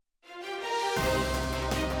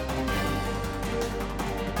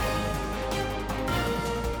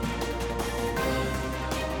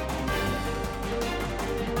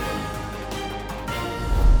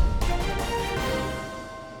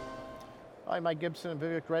Hi, Mike Gibson and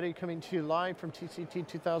Vivek Reddy coming to you live from TCT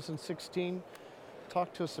 2016.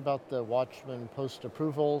 Talk to us about the Watchman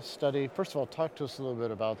post-approval study. First of all, talk to us a little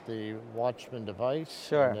bit about the Watchman device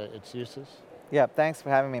and Sure. its uses. Yeah, thanks for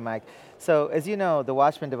having me, Mike. So as you know, the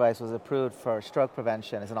Watchman device was approved for stroke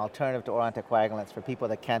prevention as an alternative to oral anticoagulants for people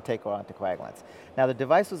that can't take oral anticoagulants. Now the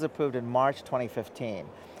device was approved in March 2015.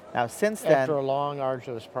 Now since then, After a long,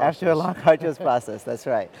 arduous process. after a long, arduous process, that's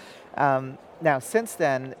right. Now, since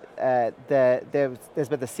then, there's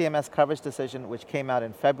been the CMS coverage decision, which came out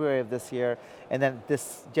in February of this year, and then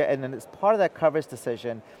as part of that coverage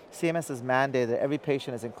decision, CMS has mandated that every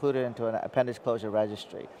patient is included into an appendage closure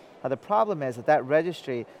registry. Now, the problem is that that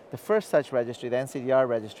registry, the first such registry, the NCDR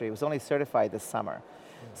registry, was only certified this summer.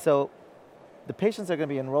 So the patients that are going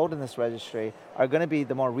to be enrolled in this registry are going to be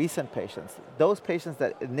the more recent patients. Those patients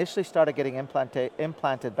that initially started getting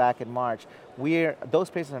implanted back in March,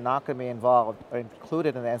 those patients are not going to be involved or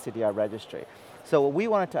included in the NCDR registry. So what we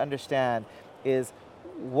wanted to understand is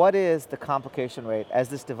what is the complication rate as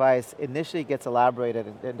this device initially gets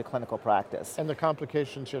elaborated into clinical practice. And the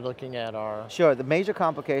complications you're looking at are? Sure, the major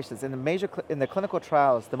complications, in the clinical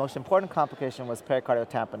trials, the most important complication was pericardial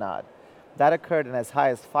tamponade. That occurred in as high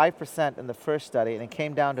as 5% in the first study, and it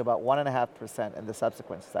came down to about 1.5% in the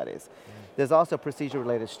subsequent studies. There's also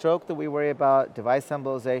procedure-related stroke that we worry about, device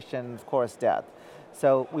embolization, of course, death.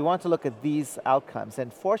 So we want to look at these outcomes,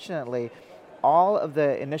 and fortunately, all of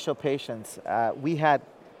the initial patients, we had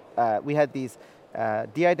these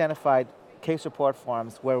de-identified case report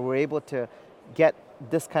forms where we're able to get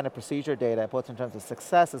this kind of procedure data, both in terms of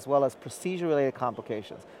success as well as procedure-related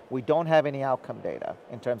complications. We don't have any outcome data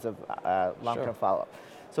in terms of long-term follow-up.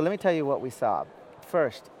 So let me tell you what we saw.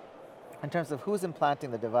 First, in terms of who's implanting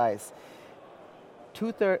the device,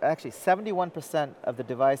 71% of the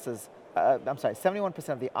devices, 71%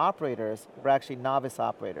 of the operators were actually novice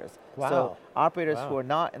operators. Wow. So operators who are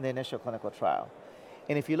not in the initial clinical trial.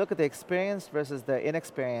 And if you look at the experienced versus the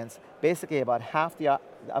inexperienced, basically about half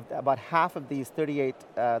of these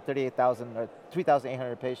 38,000 or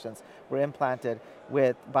 3,800 patients were implanted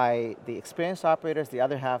by the experienced operators, the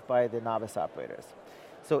other half by the novice operators.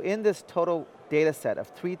 So in this total data set of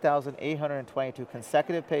 3,822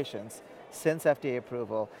 consecutive patients since FDA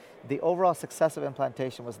approval, the overall success of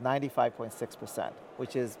implantation was 95.6%,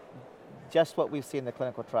 which is just what we've seen in the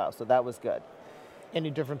clinical trial, so that was good. Any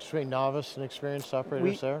difference between novice and experienced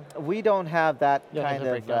operators there? We don't have that kind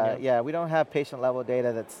of, we don't have patient level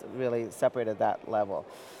data that's really separated that level.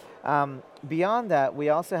 Beyond that, we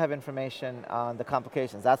also have information on the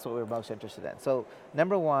complications. That's what we're most interested in. So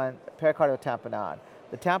number one, pericardial tamponade.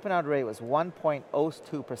 The tamponade rate was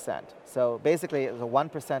 1.02%. So basically it was a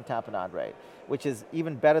 1% tamponade rate, which is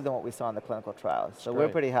even better than what we saw in the clinical trials. So we're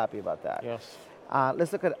pretty happy about that. Yes.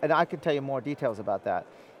 Let's look at, and I can tell you more details about that.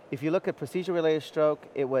 If you look at procedure-related stroke,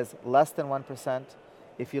 it was less than 1%.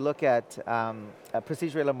 If you look at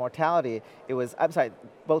procedure-related mortality, it was,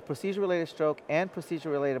 both procedure-related stroke and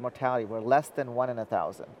procedure-related mortality were less than 1 in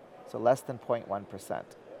 1,000, so less than 0.1%.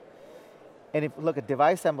 And if you look at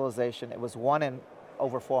device embolization, it was 1 in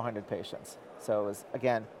over 400 patients. So it was,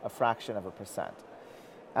 again, a fraction of a percent.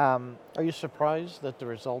 Are you surprised that the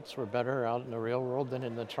results were better out in the real world than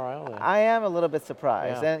in the trial? I am a little bit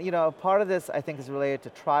surprised. And part of this, I think, is related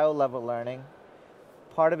to trial level learning.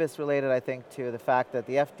 Part of it's related, I think, to the fact that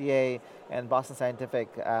the FDA and Boston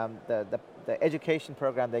Scientific, the education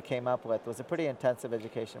program they came up with was a pretty intensive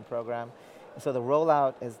education program. So the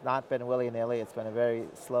rollout has not been willy-nilly, it's been a very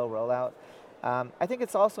slow rollout. I think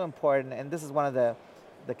it's also important, and this is one of the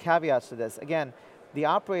caveats to this, again, the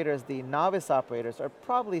operators, the novice operators, are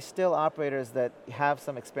probably still operators that have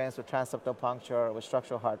some experience with transseptal puncture or with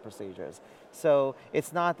structural heart procedures. So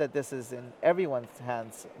it's not that this is in everyone's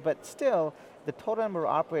hands, but still, the total number of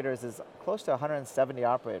operators is close to 170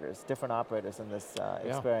 operators, different operators in this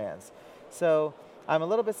experience. So I'm a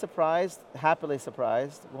little bit surprised, happily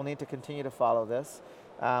surprised. We'll need to continue to follow this.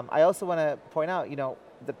 I also want to point out,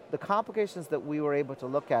 the complications that we were able to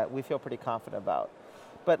look at, we feel pretty confident about.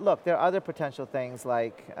 But look, there are other potential things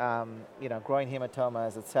like groin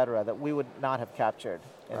hematomas, et cetera, that we would not have captured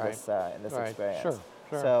in this experience. Sure.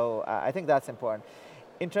 So I think that's important.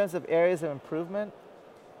 In terms of areas of improvement,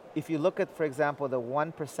 if you look at, for example, the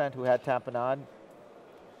 1% who had tamponade,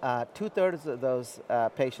 2/3 of those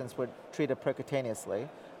patients were treated percutaneously.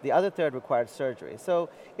 The other third required surgery. So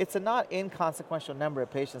it's a not inconsequential number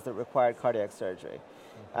of patients that required cardiac surgery.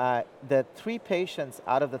 The 3 patients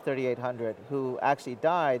out of the 3,800 who actually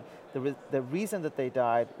died, the reason that they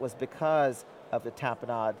died was because of the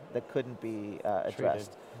tamponade that couldn't be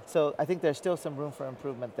addressed. So I think there's still some room for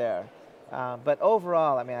improvement there. But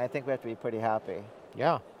overall, I think we have to be pretty happy.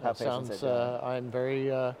 Yeah, how that patients sounds, are doing. I'm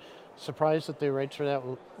very surprised that the rates are that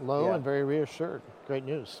low Yeah. and very reassured. Great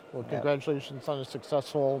news. Well, Yeah. congratulations on a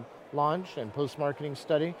successful launch and post-marketing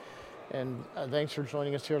study. And thanks for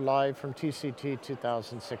joining us here live from TCT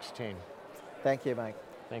 2016. Thank you, Mike.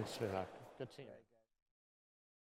 Thanks, Vivek. Good seeing you.